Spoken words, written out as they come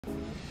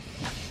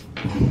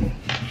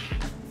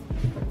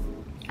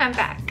I'm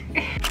back.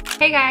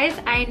 Hey guys,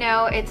 I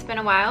know it's been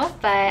a while,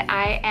 but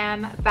I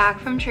am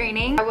back from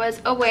training. I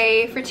was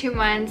away for 2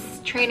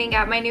 months training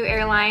at my new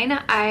airline.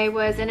 I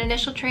was in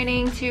initial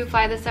training to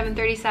fly the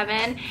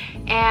 737,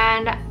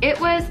 and it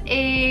was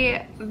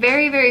a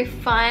very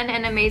fun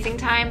and amazing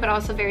time, but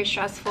also very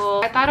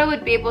stressful. I thought I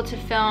would be able to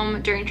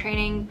film during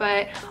training,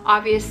 but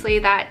obviously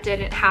that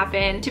didn't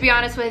happen. To be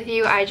honest with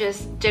you, I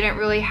just didn't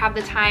really have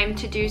the time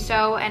to do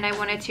so, and I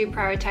wanted to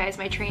prioritize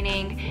my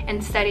training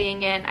and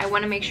studying, and I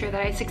want to make sure that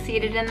I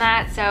succeeded in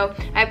that. So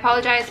I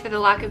apologize for the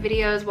lack of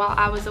videos while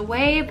I was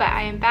away, but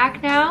I am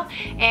back now.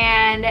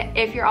 And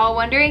if you're all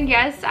wondering,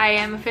 yes, I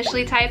am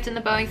officially typed in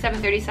the Boeing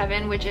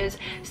 737, which is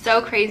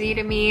so crazy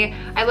to me.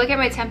 I look at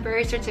my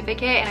temporary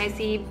certificate and I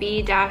see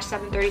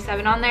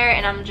B-737 on there,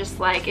 and I'm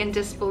just like in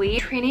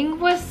disbelief. Training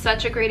was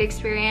such a great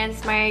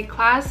experience. My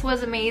class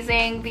was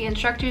amazing. The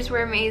instructors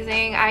were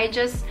amazing. I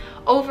just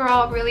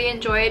overall really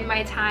enjoyed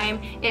my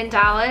time in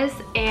Dallas,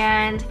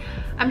 and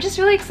I'm just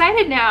really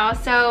excited now.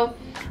 So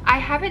I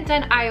haven't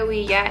done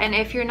IOE yet, and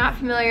if you're not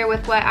familiar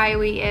with what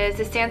IOE is,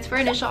 it stands for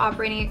Initial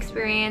Operating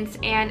Experience,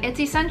 and it's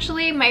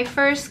essentially my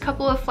first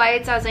couple of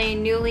flights as a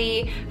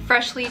newly,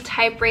 freshly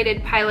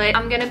type-rated pilot.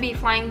 I'm gonna be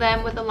flying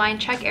them with a line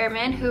check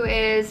airman who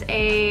is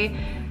a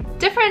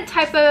different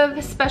type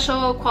of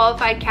special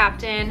qualified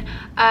captain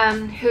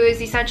who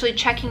is essentially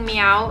checking me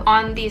out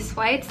on these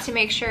flights to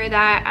make sure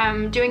that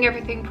I'm doing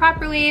everything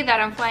properly, that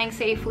I'm flying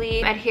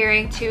safely,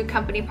 adhering to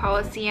company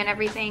policy and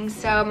everything.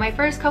 So my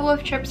first couple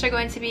of trips are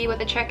going to be with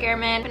a check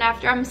airman, and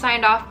after I'm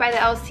signed off by the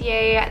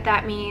LCA,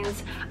 that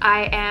means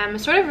I am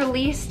sort of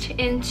released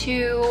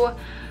into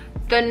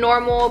the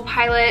normal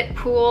pilot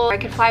pool. I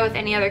could fly with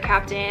any other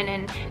captain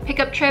and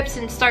pick up trips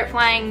and start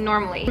flying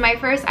normally. My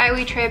first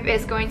IOE trip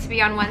is going to be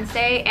on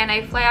Wednesday, and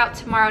I fly out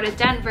tomorrow to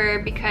Denver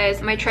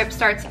because my trip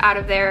starts out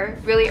of there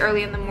really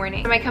early in the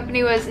morning. My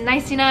company was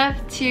nice enough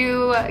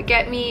to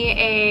get me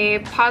a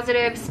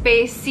positive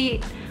space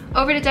seat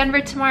over to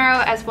Denver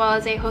tomorrow, as well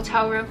as a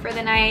hotel room for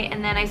the night,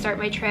 and then I start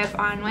my trip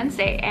on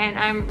Wednesday, and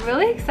I'm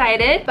really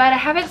excited. But I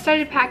haven't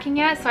started packing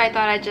yet, so I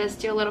thought I'd just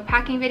do a little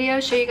packing video,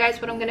 show you guys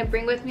what I'm gonna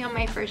bring with me on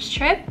my first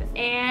trip.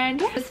 And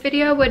yeah, this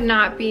video would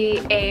not be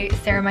a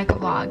Sarah Micah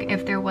vlog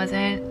if there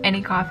wasn't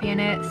any coffee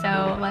in it,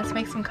 so let's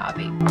make some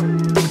coffee.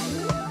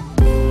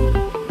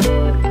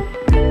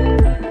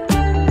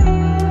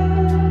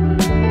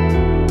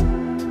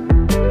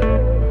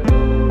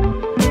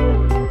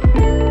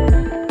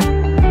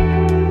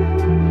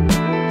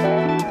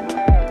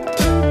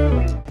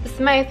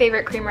 My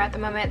favorite creamer at the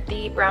moment,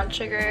 the brown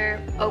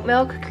sugar oat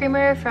milk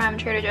creamer from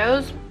Trader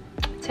Joe's.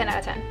 10 out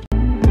of 10.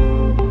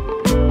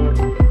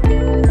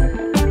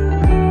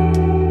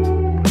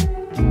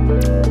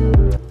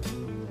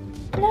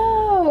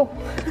 No!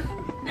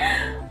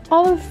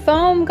 All the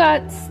foam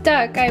got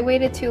stuck. I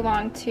waited too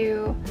long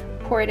to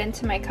pour it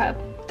into my cup.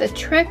 The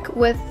trick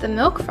with the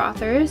milk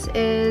frothers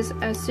is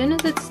as soon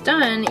as it's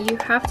done, you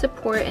have to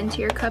pour it into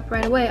your cup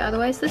right away.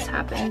 Otherwise this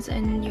happens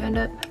and you end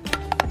up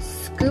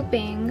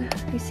scooping.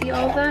 You see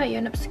all of that? You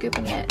end up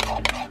scooping it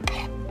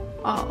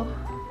all.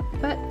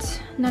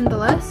 But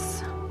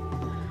nonetheless,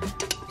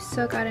 we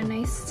still got a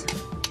nice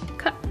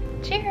cup.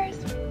 Cheers!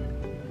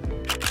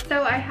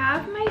 So I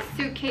have my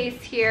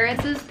suitcase here.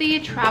 This is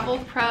the Travel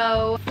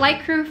Pro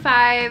Flight Crew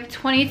 5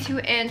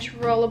 22-inch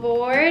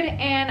rollerboard,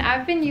 and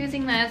I've been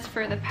using this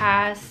for the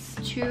past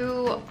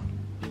 2-ish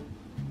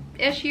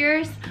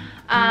years.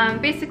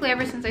 Basically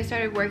ever since I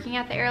started working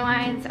at the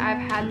airlines, I've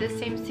had this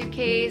same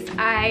suitcase.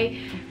 I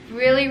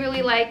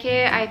really like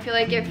it. I feel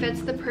like it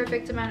fits the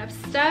perfect amount of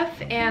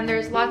stuff, and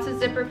there's lots of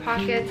zipper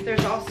pockets.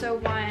 There's also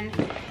one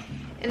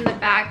in the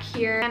back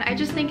here, and I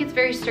just think it's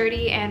very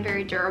sturdy and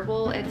very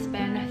durable. It's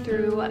been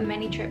through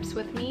many trips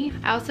with me.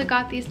 I also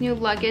got these new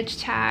luggage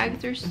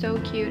tags. They're so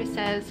cute. It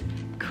says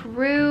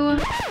crew.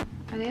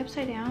 Are they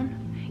upside down?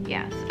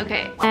 Yes,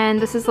 okay. And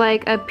this is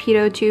like a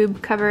pitot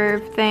tube cover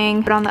thing,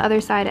 but on the other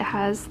side it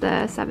has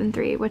the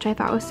 7.3, which I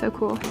thought was so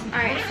cool. All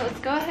right, so let's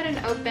go ahead and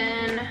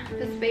open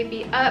this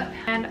baby up,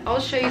 and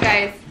I'll show you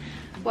guys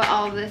what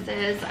all of this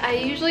is. I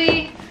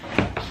usually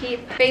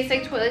keep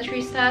basic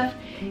toiletry stuff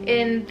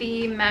in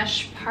the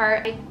mesh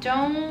part. I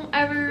don't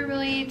ever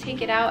really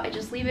take it out. I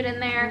just leave it in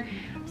there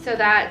so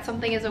that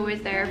something is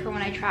always there for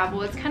when I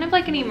travel. It's kind of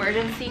like an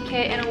emergency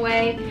kit in a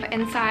way.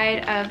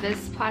 Inside of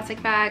this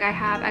plastic bag, I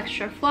have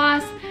extra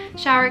floss,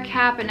 shower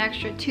cap, an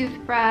extra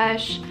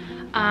toothbrush,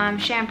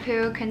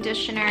 shampoo,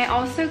 conditioner. I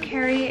also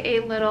carry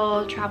a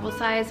little travel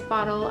size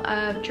bottle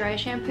of dry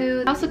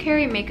shampoo. I also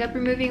carry makeup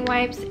removing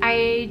wipes.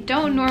 I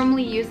don't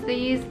normally use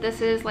these.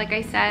 This is, like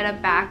I said, a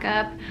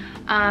backup.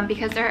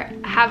 Because there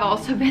have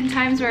also been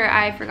times where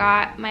I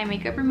forgot my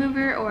makeup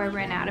remover or I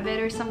ran out of it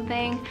or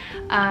something.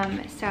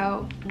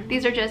 So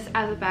these are just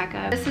as a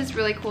backup. This is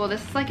really cool.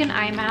 This is like an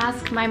eye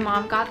mask. My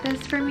mom got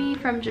this for me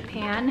from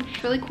Japan.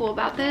 What's really cool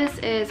about this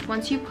is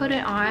once you put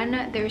it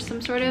on, there's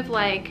some sort of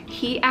like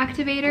heat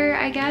activator,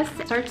 I guess.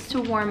 It starts to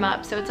warm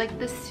up. So it's like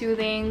this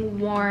soothing,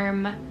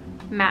 warm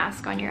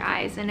mask on your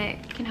eyes, and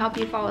it can help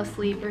you fall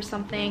asleep or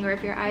something, or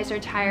if your eyes are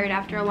tired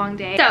after a long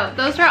day. So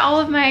those are all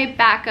of my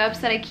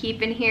backups that I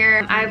keep in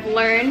here. I've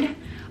learned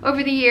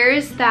over the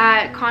years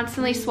that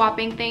constantly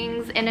swapping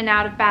things in and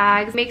out of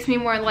bags makes me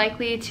more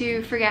likely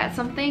to forget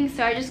something,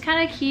 so I just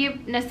kind of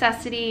keep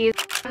necessities.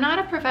 I'm not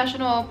a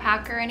professional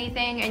packer or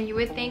anything, and you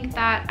would think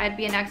that I'd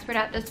be an expert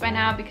at this by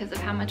now because of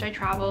how much I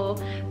travel,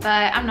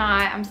 but I'm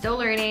not. I'm still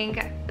learning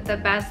the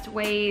best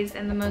ways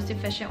and the most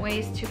efficient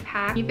ways to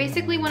pack. You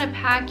basically want to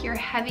pack your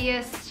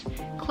heaviest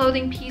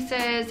clothing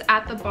pieces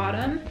at the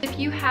bottom. If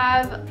you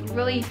have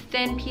really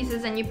thin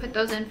pieces and you put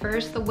those in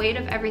first, the weight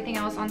of everything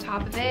else on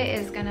top of it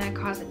is gonna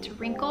cause it to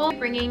wrinkle.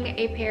 Bringing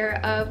a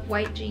pair of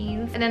white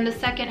jeans, and then the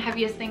second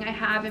heaviest thing I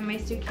have in my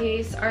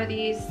suitcase are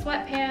these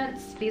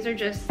sweatpants. These are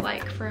just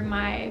like for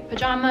my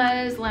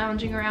pajamas,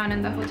 lounging around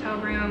in the hotel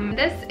room.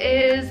 This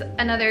is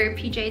another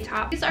PJ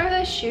top. These are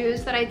the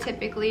shoes that I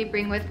typically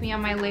bring with me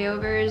on my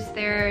layovers.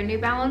 They're New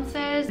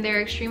Balances.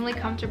 They're extremely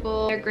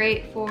comfortable. They're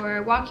great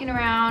for walking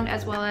around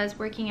as well as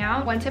working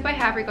out. One tip I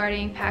have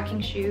regarding packing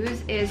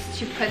shoes is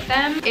to put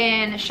them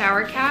in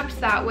shower caps.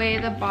 That way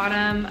the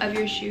bottom of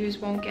your shoes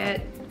won't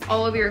get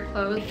all over your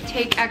clothes.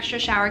 Take extra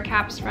shower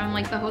caps from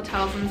like the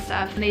hotels and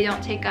stuff, and they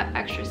don't take up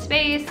extra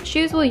space.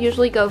 Shoes will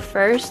usually go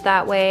first.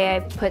 That way I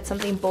put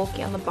something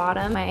bulky on the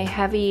bottom, my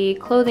heavy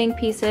clothing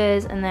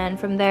pieces, and then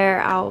from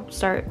there I'll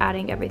start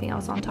adding everything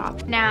else on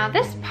top. Now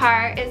this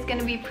part is going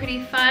to be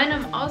pretty fun.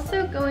 I'm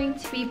also going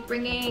to be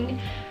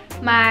bringing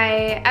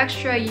my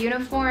extra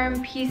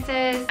uniform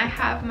pieces. I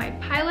have my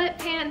pilot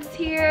pants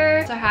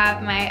here. So I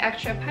have my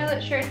extra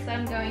pilot shirts that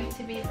I'm going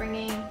to be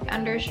bringing.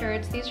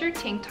 Undershirts. These are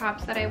tank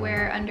tops that I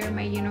wear under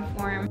my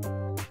uniform.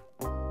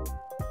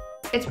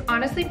 It's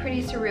honestly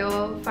pretty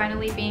surreal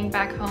finally being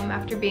back home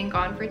after being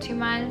gone for 2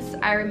 months.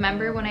 I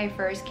remember when I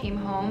first came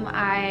home,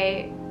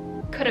 I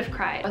could have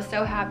cried. I was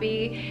so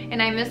happy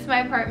and I missed my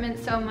apartment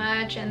so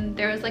much, and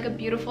there was like a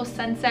beautiful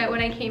sunset when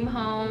I came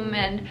home,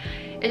 and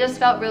it just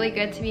felt really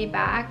good to be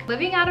back.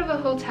 Living out of a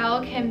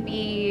hotel can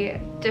be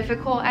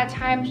difficult at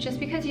times just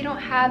because you don't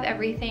have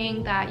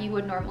everything that you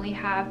would normally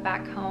have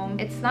back home.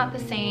 It's not the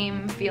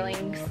same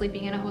feeling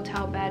sleeping in a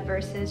hotel bed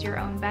versus your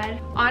own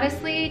bed.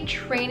 Honestly,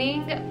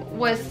 training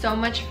was so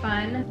much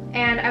fun,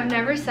 and I've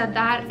never said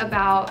that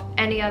about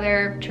any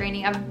other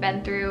training I've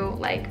been through.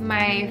 Like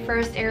my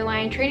first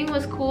airline training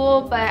was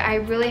cool, but I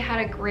really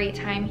had a great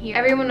time here.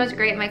 Everyone was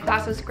great, my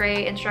class was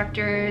great,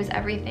 instructors,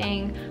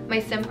 everything.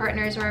 My sim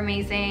partners were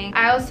amazing.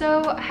 I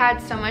also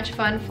had so much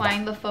fun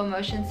flying the full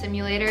motion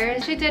simulators. I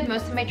actually did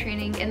most of my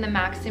training in the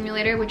Max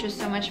simulator, which was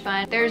so much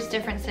fun. There's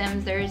different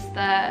sims. There's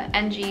the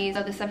NGs,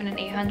 so the 7 and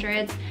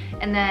 800s,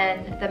 and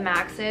then the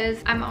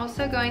Maxes. I'm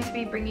also going to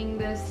be bringing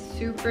this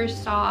super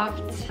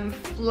soft,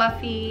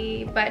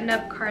 fluffy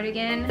button-up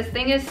cardigan. This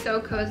thing is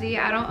so cozy.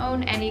 I don't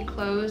own any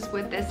clothes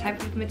with this type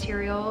of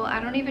material.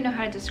 I don't even know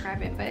how to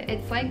describe it, but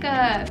it's like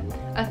a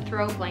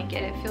throw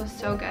blanket. It feels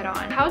so good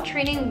on. How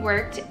training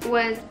worked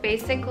was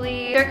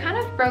basically, they're kind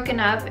of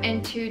broken up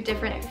into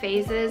different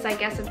phases, I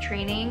guess, of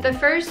training. The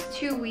first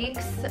 2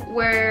 weeks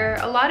were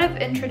a lot of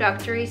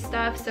introductory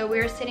stuff. So we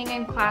were sitting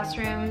in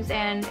classrooms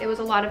and it was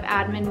a lot of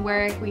admin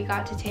work. We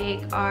got to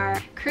take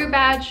our crew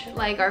badge,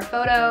 like our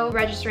photo,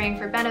 registering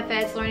for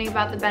benefits, learning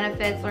about the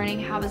benefits, learning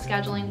how the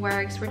scheduling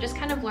works. We're just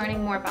kind of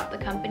learning more about the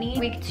company.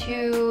 Week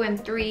 2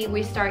 and 3,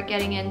 we start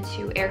getting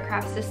into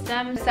aircraft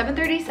systems.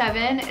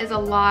 737 is a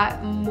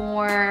lot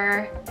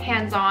more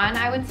hands-on,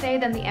 I would say,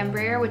 than the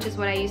Embraer, which is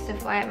what I used to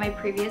fly at my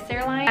previous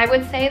airline. I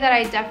would say that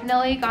I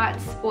definitely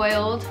got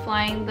spoiled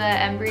flying the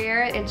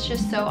Embraer. It's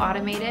just so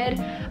automated,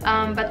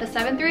 but the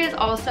 737 is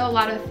also a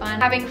lot of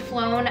fun. Having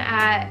flown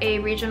at a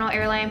regional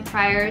airline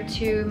prior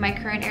to my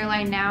current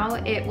airline now,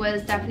 it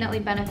was definitely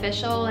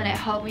beneficial and it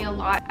helped me a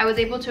lot. I was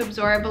able to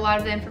absorb a lot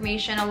of the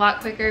information a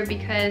lot quicker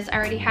because I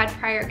already had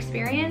prior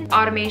experience.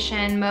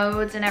 Automation,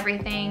 modes, and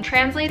everything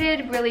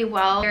translated really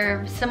well.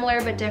 They're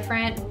similar but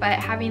different, but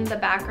having the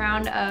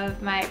background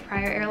of my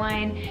prior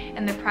airline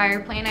and the prior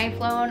plane I've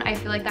flown, I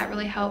feel like that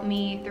really helped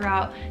me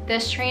throughout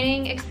this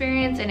training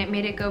experience, and it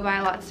made it go by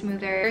a lot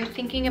smoother.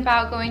 Thinking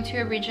about going to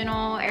a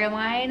regional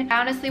airline, I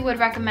honestly would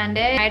recommend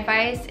it. My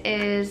advice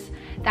is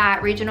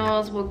that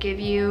regionals will give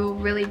you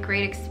really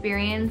great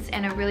experience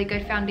and a really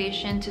good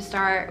foundation to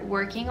start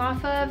working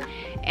off of,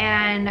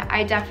 and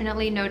I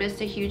definitely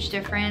noticed a huge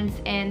difference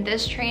in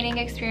this training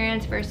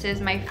experience versus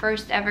my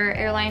first ever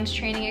airlines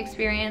training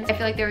experience. I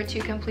feel like there were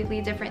two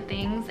completely different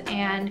things,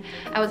 and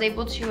I was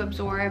able to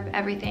absorb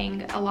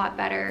everything a lot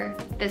better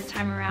this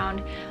time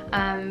around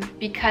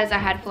because I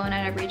had flown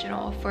at a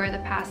regional for the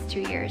past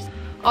 2 years.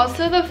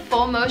 Also, the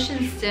full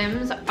motion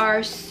sims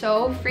are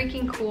so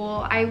freaking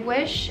cool. I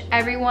wish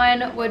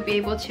everyone would be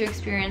able to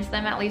experience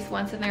them at least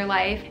once in their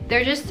life.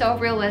 They're just so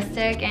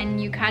realistic, and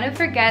you kind of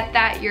forget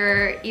that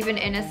you're even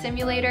in a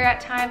simulator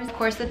at times. Of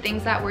course, the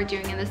things that we're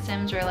doing in the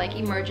sims are like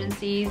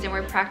emergencies, and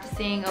we're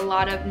practicing a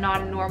lot of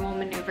non-normal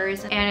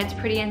maneuvers, and it's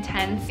pretty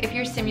intense. If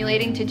you're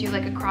simulating to do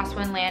like a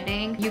crosswind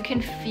landing, you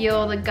can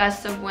feel the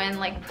gusts of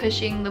wind like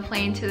pushing the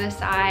plane to the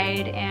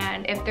side,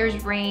 and if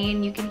there's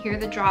rain, you can hear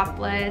the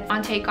droplets.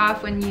 On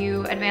takeoff, when when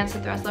you advance the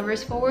thrust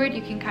levers forward,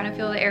 you can kind of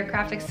feel the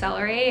aircraft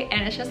accelerate,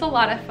 and it's just a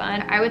lot of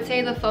fun. I would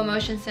say the full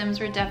motion sims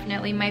were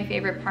definitely my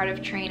favorite part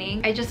of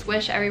training. I just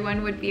wish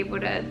everyone would be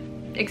able to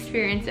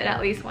experience it at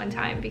least one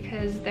time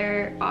because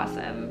they're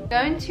awesome. I'm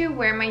going to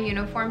wear my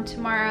uniform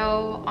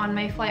tomorrow on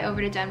my flight over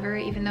to Denver,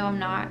 even though I'm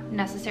not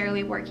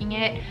necessarily working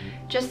it,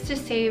 just to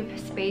save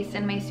space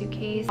in my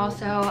suitcase.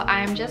 Also,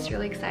 I'm just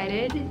really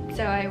excited,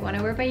 so I want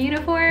to wear my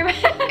uniform.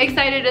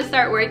 Excited to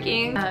start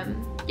working.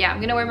 Yeah,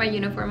 I'm gonna wear my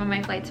uniform on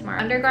my flight tomorrow.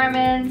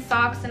 Undergarments,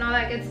 socks, and all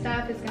that good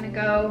stuff is gonna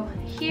go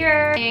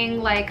here.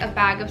 Like a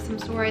bag of some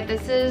sort.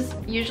 This is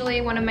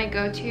usually one of my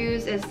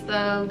go-tos, is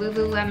the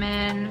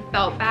Lululemon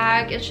belt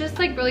bag. It's just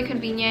like really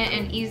convenient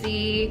and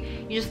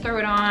easy. You just throw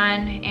it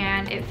on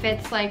and it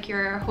fits like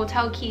your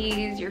hotel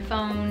keys, your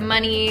phone,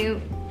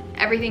 money,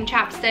 everything,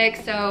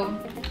 chapstick. So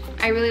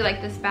I really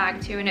like this bag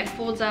too, and it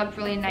folds up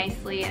really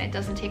nicely and it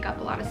doesn't take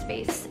up a lot of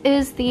space. This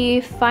is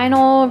the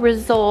final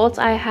result.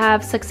 I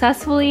have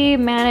successfully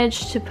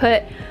managed to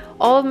put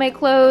all of my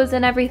clothes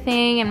and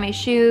everything and my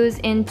shoes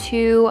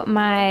into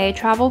my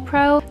Travel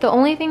Pro. The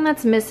only thing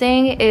that's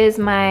missing is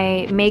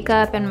my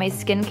makeup and my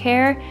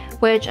skincare,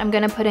 which I'm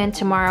gonna put in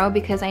tomorrow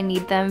because I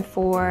need them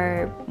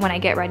for when I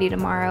get ready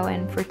tomorrow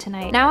and for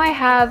tonight. Now I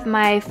have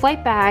my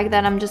flight bag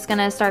that I'm just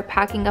gonna start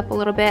packing up a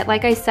little bit.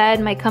 Like I said,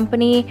 my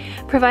company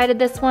provided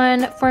this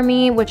one for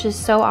me, which is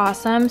so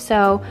awesome.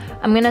 So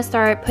I'm gonna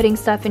start putting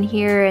stuff in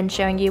here and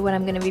showing you what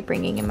I'm gonna be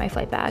bringing in my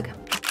flight bag.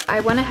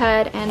 I went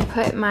ahead and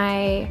put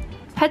my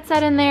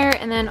headset in there,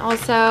 and then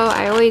also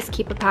I always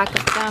keep a pack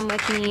of gum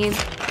with me.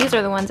 These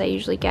are the ones I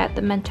usually get,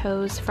 the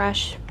Mentos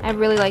Fresh. I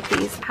really like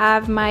these.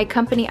 Have my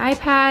company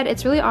iPad.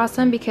 It's really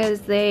awesome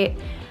because they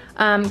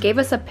gave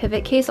us a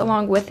pivot case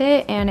along with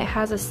it, and it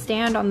has a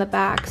stand on the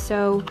back,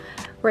 so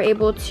we're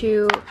able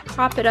to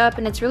prop it up,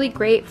 and it's really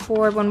great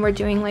for when we're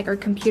doing like our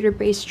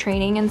computer-based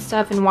training and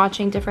stuff and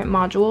watching different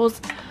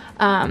modules.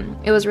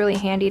 It was really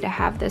handy to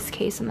have this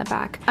case in the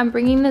back. I'm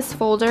bringing this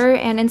folder,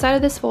 and inside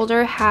of this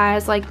folder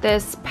has like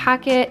this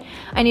packet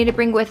I need to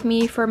bring with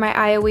me for my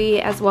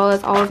IOE, as well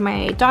as all of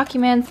my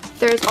documents.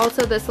 There's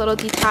also this little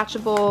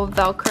detachable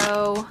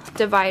Velcro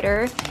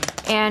divider,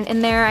 and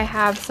in there I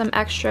have some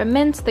extra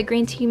mints, the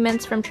green tea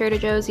mints from Trader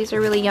Joe's. These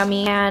are really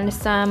yummy, and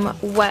some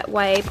wet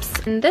wipes.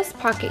 In this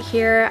pocket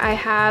here I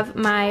have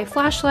my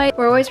flashlight.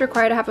 We're always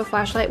required to have a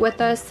flashlight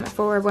with us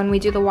for when we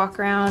do the walk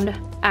around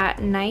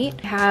at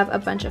night. I have a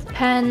bunch of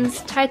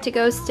pens, Tide to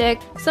Go stick,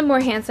 some more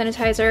hand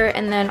sanitizer,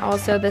 and then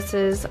also this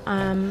is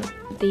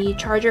the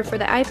charger for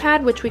the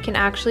iPad, which we can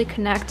actually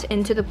connect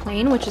into the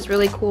plane, which is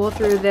really cool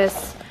through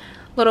this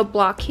little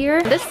block here.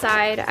 On this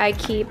side I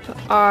keep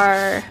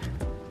our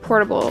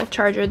portable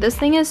charger. This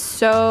thing is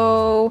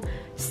so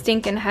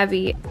stinking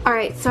heavy.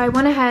 Alright, so I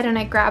went ahead and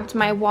I grabbed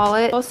my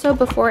wallet. Also,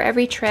 before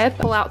every trip,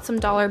 pull out some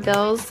dollar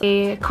bills.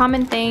 A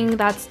common thing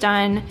that's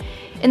done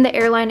in the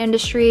airline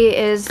industry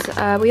is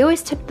we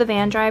always tip the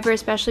van driver,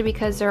 especially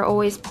because they're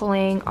always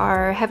pulling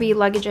our heavy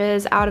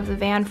luggages out of the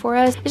van for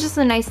us. It's just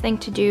a nice thing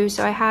to do,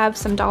 so I have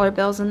some dollar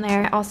bills in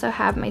there. I also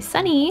have my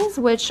sunnies,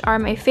 which are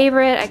my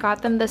favorite. I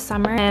got them this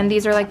summer, and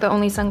these are like the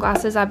only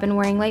sunglasses I've been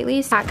wearing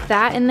lately. So pack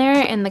that in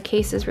there, and the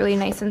case is really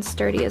nice and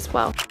sturdy as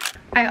well.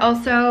 I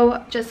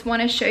also just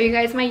want to show you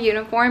guys my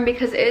uniform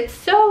because it's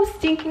so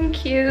stinking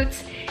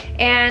cute,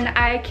 and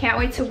I can't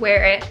wait to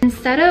wear it.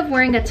 Instead of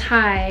wearing a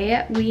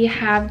tie, we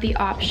have the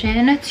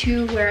option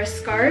to wear a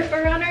scarf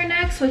around our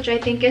necks, which I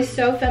think is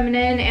so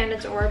feminine and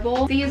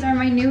adorable. These are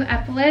my new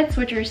epaulets,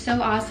 which are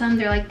so awesome.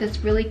 They're like this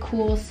really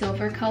cool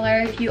silver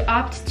color. If you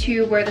opt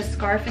to wear the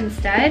scarf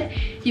instead,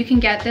 you can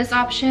get this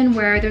option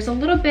where there's a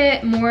little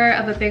bit more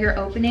of a bigger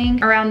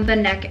opening around the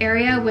neck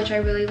area, which I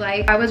really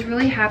like. I was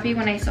really happy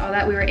when I saw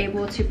that we were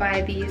able to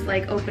buy these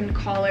like open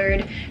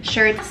collared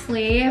shirt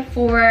sleeve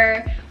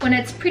for when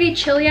it's pretty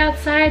chilly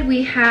outside.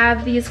 We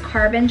have these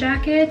carbon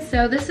jackets,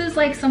 so this is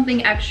like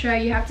something extra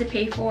you have to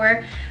pay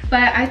for,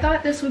 but I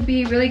thought this would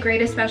be really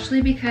great,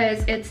 especially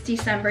because it's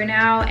December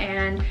now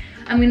and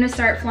I'm gonna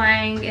start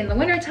flying in the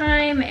winter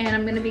time, and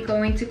I'm gonna be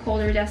going to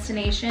colder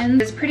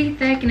destinations. It's pretty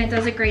thick and it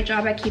does a great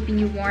job at keeping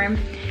you warm.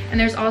 And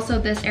there's also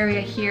this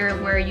area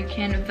here where you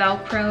can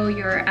Velcro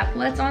your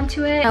epaulets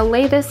onto it. I'll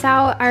lay this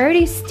out. I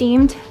already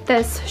steamed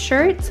this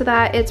shirt so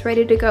that it's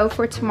ready to go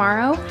for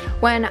tomorrow.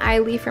 When I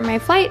leave for my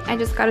flight, I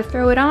just gotta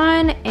throw it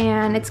on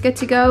and it's good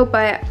to go,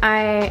 but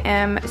I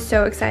am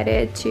so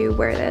excited to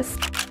wear this.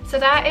 So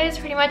that is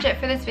pretty much it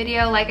for this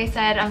video. Like I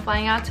said, I'm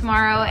flying out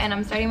tomorrow and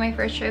I'm starting my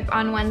first trip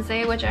on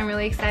Wednesday, which I'm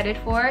really excited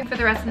for. For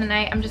the rest of the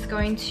night, I'm just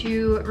going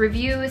to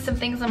review some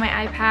things on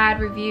my iPad,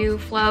 review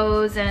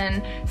flows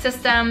and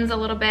systems a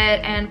little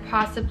bit, and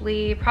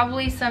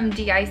probably some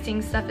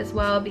de-icing stuff as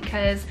well,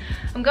 because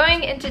I'm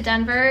going into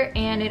Denver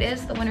and it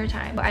is the winter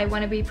time. I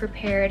want to be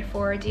prepared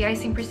for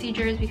de-icing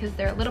procedures because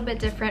they're a little bit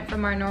different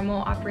from our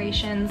normal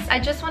operations.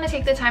 I just want to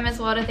take the time as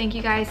well to thank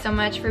you guys so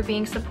much for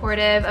being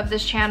supportive of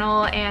this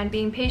channel and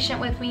being patient patient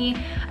with me.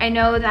 I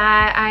know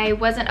that I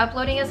wasn't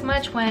uploading as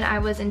much when I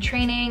was in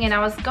training and I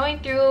was going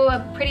through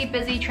a pretty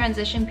busy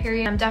transition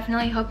period. I'm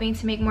definitely hoping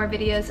to make more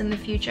videos in the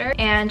future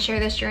and share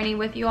this journey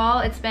with you all.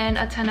 It's been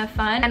a ton of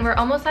fun and we're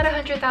almost at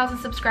 100,000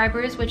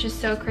 subscribers, which is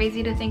so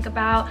crazy to think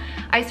about.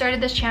 I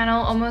started this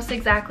channel almost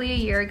exactly a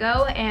year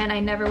ago and I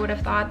never would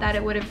have thought that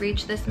it would have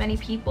reached this many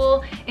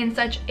people in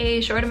such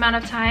a short amount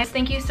of time.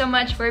 Thank you so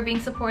much for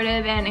being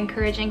supportive and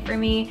encouraging for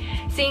me.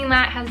 Seeing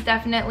that has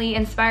definitely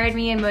inspired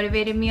me and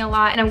motivated me a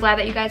lot, and I'm glad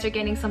that you guys are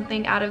getting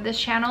something out of this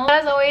channel.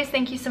 As always,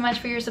 thank you so much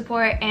for your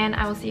support and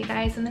I will see you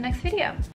guys in the next video.